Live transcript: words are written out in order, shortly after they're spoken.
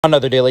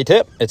Another daily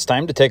tip, it's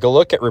time to take a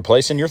look at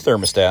replacing your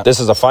thermostat. This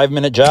is a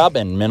 5-minute job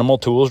and minimal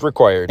tools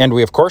required. And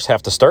we of course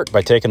have to start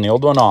by taking the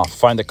old one off.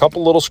 Find a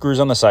couple little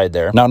screws on the side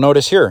there. Now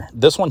notice here,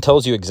 this one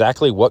tells you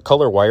exactly what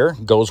color wire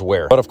goes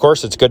where. But of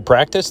course it's good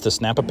practice to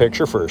snap a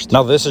picture first.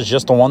 Now this is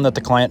just the one that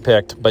the client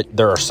picked, but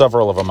there are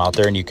several of them out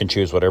there and you can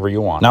choose whatever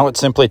you want. Now it's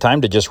simply time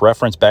to just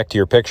reference back to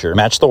your picture.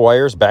 Match the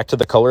wires back to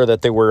the color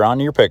that they were on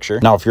your picture.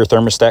 Now if your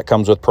thermostat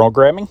comes with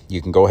programming,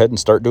 you can go ahead and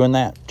start doing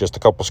that. Just a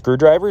couple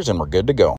screwdrivers and we're good to go.